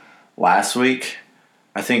do last week,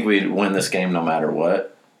 I think we win this game no matter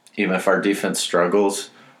what. Even if our defense struggles,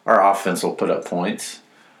 our offense will put up points.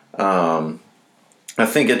 I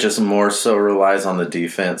think it just more so relies on the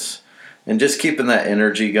defense and just keeping that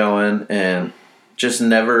energy going and just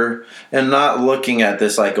never and not looking at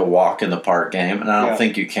this like a walk in the park game. And I don't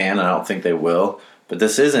think you can. I don't think they will. But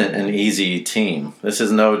this isn't an easy team. This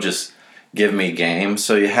is no just give me game.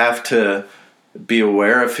 So you have to be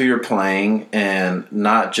aware of who you're playing and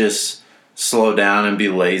not just slow down and be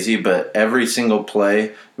lazy, but every single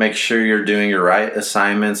play, make sure you're doing your right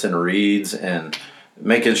assignments and reads and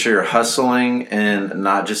making sure you're hustling and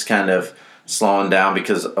not just kind of slowing down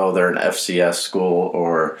because, they're an FCS school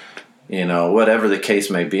or, whatever the case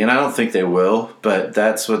may be. And I don't think they will, but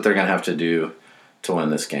that's what they're going to have to do to win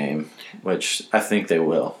this game, which I think they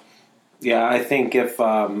will. Yeah, I think if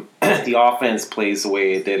the offense plays the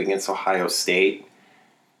way it did against Ohio State,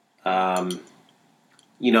 not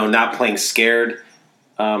playing scared,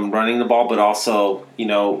 running the ball, but also,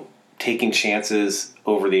 taking chances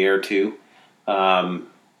over the air too. I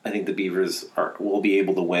think the Beavers will be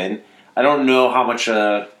able to win. I don't know how much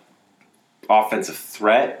offensive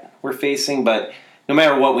threat we're facing, but no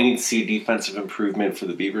matter what, we need to see defensive improvement for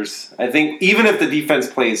the Beavers. I think even if the defense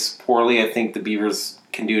plays poorly, I think the Beavers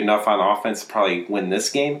can do enough on offense to probably win this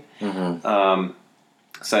game. Mm-hmm.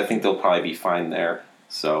 So I think they'll probably be fine there.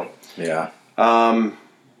 So yeah. But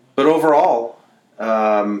overall,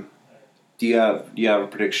 do you have a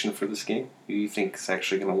prediction for this game? Who do you think is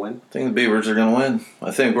actually going to win? I think the Beavers are going to win.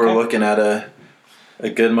 I think we're looking at a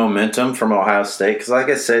good momentum from Ohio State. Because like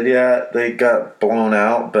I said, they got blown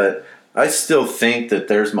out, but I still think that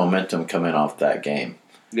there's momentum coming off that game.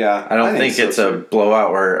 Yeah. I don't think it's a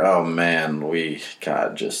blowout where, we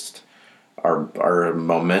got just our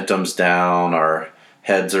momentum's down, our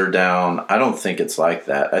heads are down. I don't think it's like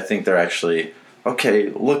that. I think they're actually, okay,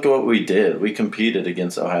 look at what we did. We competed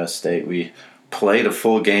against Ohio State. We played a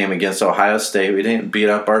full game against Ohio State. We didn't beat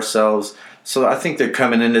up ourselves. So I think they're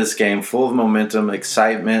coming into this game full of momentum,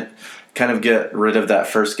 excitement, kind of get rid of that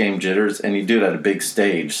first game jitters, and you do it at a big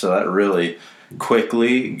stage. So that really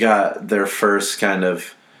quickly got their first kind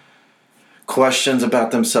of questions about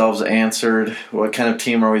themselves answered. What kind of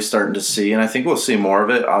team are we starting to see? And I think we'll see more of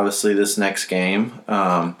it, obviously, this next game.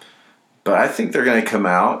 But I think they're going to come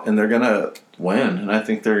out and they're going to win. And I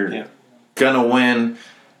think they're going to win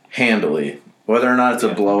handily. Whether or not it's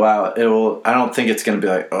a blowout, I don't think it's going to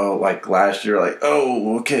be like last year,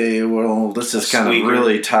 okay, well, this is kind of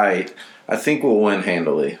really tight. I think we'll win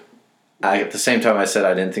handily. At the same time, I said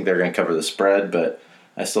I didn't think they were going to cover the spread, but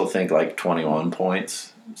I still think 21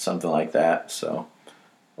 points, something like that. So,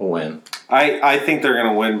 a win. I think they're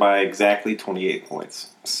going to win by exactly 28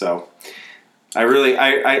 points. So, I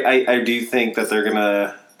do think that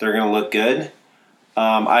they're gonna look good.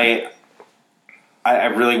 I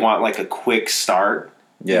really want a quick start,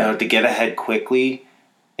 to get ahead quickly,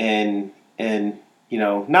 and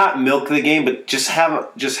not milk the game, but just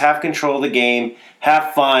have control of the game,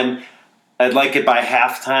 have fun. I'd like it by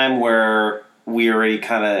halftime where we already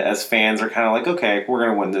kind of as fans are kind of okay, we're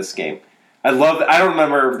gonna win this game. I don't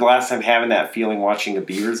remember the last time having that feeling watching a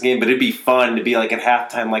Beavers game, but it'd be fun to be like at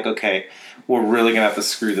halftime, like, okay, we're really gonna have to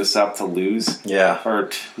screw this up to lose.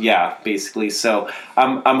 Yeah. Basically. So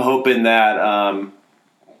I'm hoping that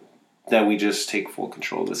that we just take full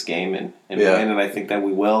control of this game and win, and I think that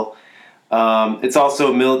we will. It's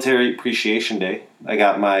also Military Appreciation Day. I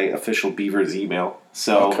got my official Beavers email.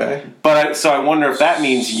 So, I wonder if that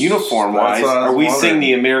means uniform-wise, are we seeing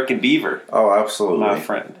the American Beaver? Oh, absolutely, my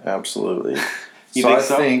friend. Absolutely. You think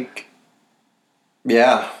so? I think,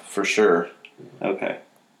 yeah, for sure. Okay.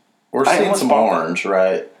 We're seeing some orange,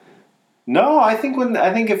 right? No, I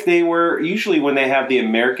think if they were usually when they have the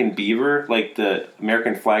American Beaver, like the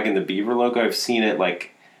American flag and the Beaver logo, I've seen it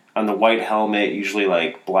like on the white helmet, usually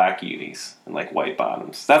like black unis and like white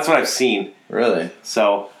bottoms. That's what I've seen. Really?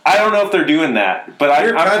 So I don't know if they're doing that, but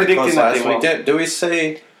I'm predicting that they will.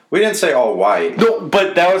 We didn't say all white. No,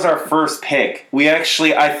 but that was our first pick.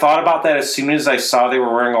 I thought about that as soon as I saw they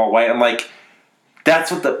were wearing all white. I'm like, that's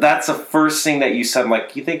the first thing that you said. I'm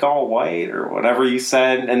like, you think all white or whatever you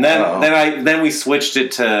said, and then we switched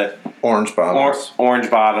it to orange bottoms,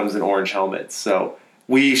 orange bottoms and orange helmets. So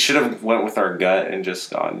we should have went with our gut and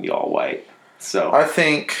just gone all white. So I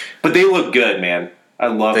think, but they look good, man.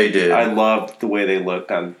 They did. I loved the way they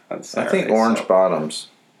looked on Saturday. I think orange bottoms.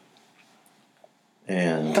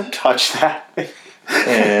 And don't touch that.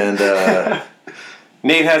 And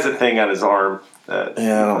Nate has a thing on his arm. I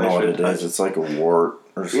don't know what it is. It's like a wart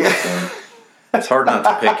or something. It's hard not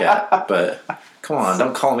to pick at, but come on,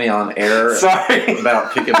 don't call me on air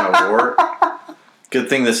about picking my wart. Good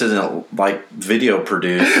thing this isn't like video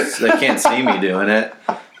produced. They can't see me doing it.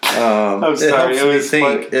 I'm sorry.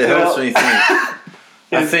 It helps me think.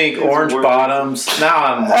 I think orange bottoms. Now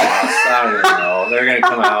I'm lost. I don't even know. They're going to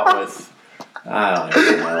come out with. I don't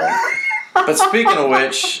even know. But speaking of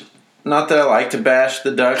which, not that I like to bash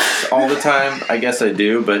the Ducks all the time. I guess I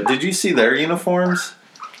do. But did you see their uniforms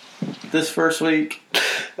this first week?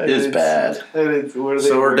 It's bad.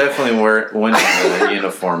 So we're definitely winning the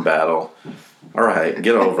uniform battle. All right,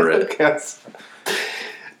 get over it. Yes.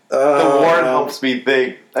 The wart helps me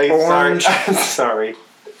think. Orange. I'm sorry.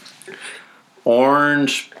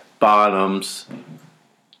 Orange bottoms.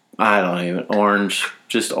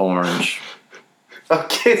 Just orange.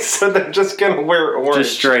 Okay, so they're just gonna wear orange.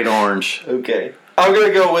 Just straight orange. Okay. I'm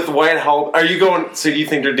gonna go with white helmet. Are you going? So do you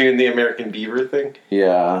think they're doing the American Beaver thing?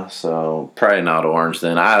 Yeah. So probably not orange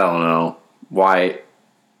then. I don't know. White.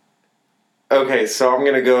 Okay, so I'm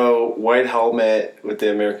gonna go white helmet with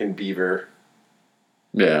the American Beaver.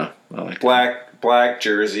 Yeah, I like black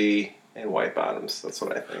jersey and white bottoms. That's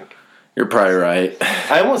what I think. You're probably right.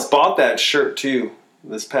 I almost bought that shirt too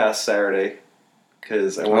this past Saturday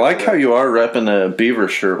because I like how you are repping a Beaver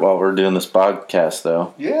shirt while we're doing this podcast,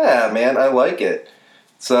 though. Yeah, man, I like it.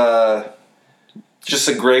 It's just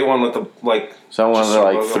a gray one with the like. So one of the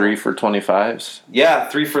like 3 for $25s. Yeah,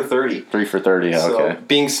 3 for $30. 3 for $30. Okay. So,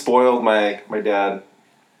 being spoiled, my dad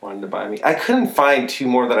wanted to buy me. I couldn't find two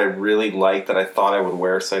more that I really liked that I thought I would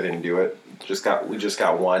wear, so I didn't do it. We just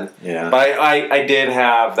got one. Yeah. But I did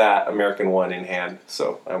have that American one in hand,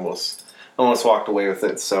 so I almost walked away with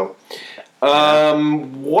it. So,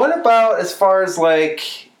 what about as far as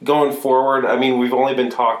like going forward? I mean, we've only been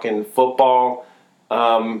talking football.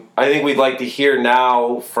 I think we'd like to hear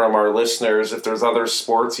now from our listeners if there's other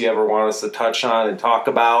sports you ever want us to touch on and talk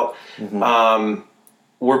about. Mm-hmm.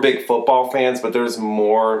 We're big football fans, but there's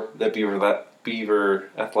more that Beaver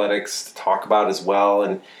Athletics to talk about as well,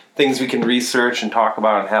 and things we can research and talk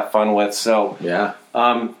about and have fun with. So yeah,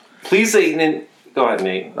 please, go ahead,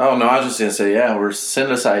 Nate. Oh no, I was just gonna say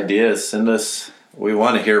send us ideas. We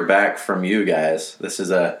want to hear back from you guys. This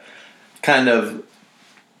is a kind of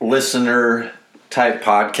listener type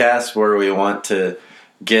podcast where we want to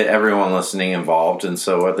get everyone listening involved, and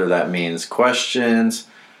so whether that means questions,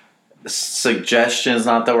 suggestions,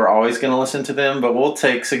 not that we're always going to listen to them, but we'll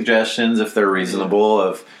take suggestions if they're reasonable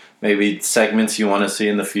of maybe segments you want to see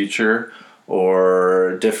in the future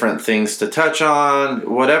or different things to touch on,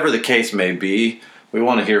 whatever the case may be. We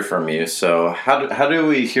want to hear from you. So how do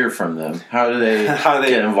we hear from them? How do they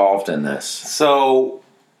get involved in this? So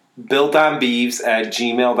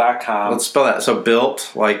builtonbeeves@gmail.com. Let's spell that. So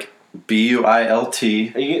built like BUILT. Do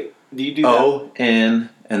you do ON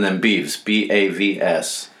and then Beeves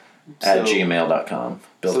BAVS at gmail.com.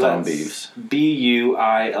 Built on Beeves.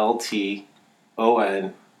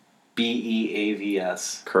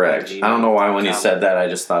 BUILTONBEAVS. Correct. I don't know why when you said that I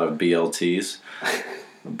just thought of BLTs,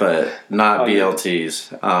 but not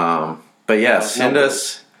BLTs. But yeah, send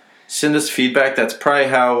us feedback. That's probably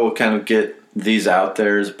how we'll kind of get these out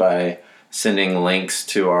there, is by sending links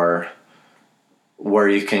to our where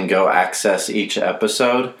you can go access each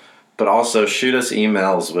episode, but also shoot us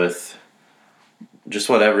emails with just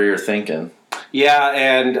whatever you're thinking. Yeah,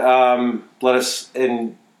 and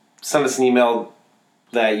send us an email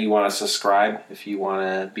that you want to subscribe if you want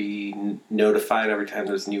to be notified every time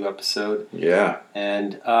there's a new episode. Yeah.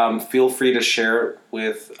 And feel free to share it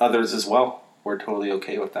with others as well. We're totally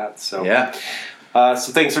okay with that. So yeah.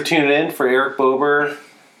 So thanks for tuning in. For Eric Bober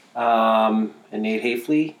and Nate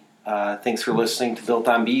Hafley, thanks for listening to Built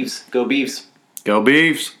on Beeves. Go Beeves. Go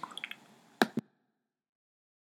Beeves.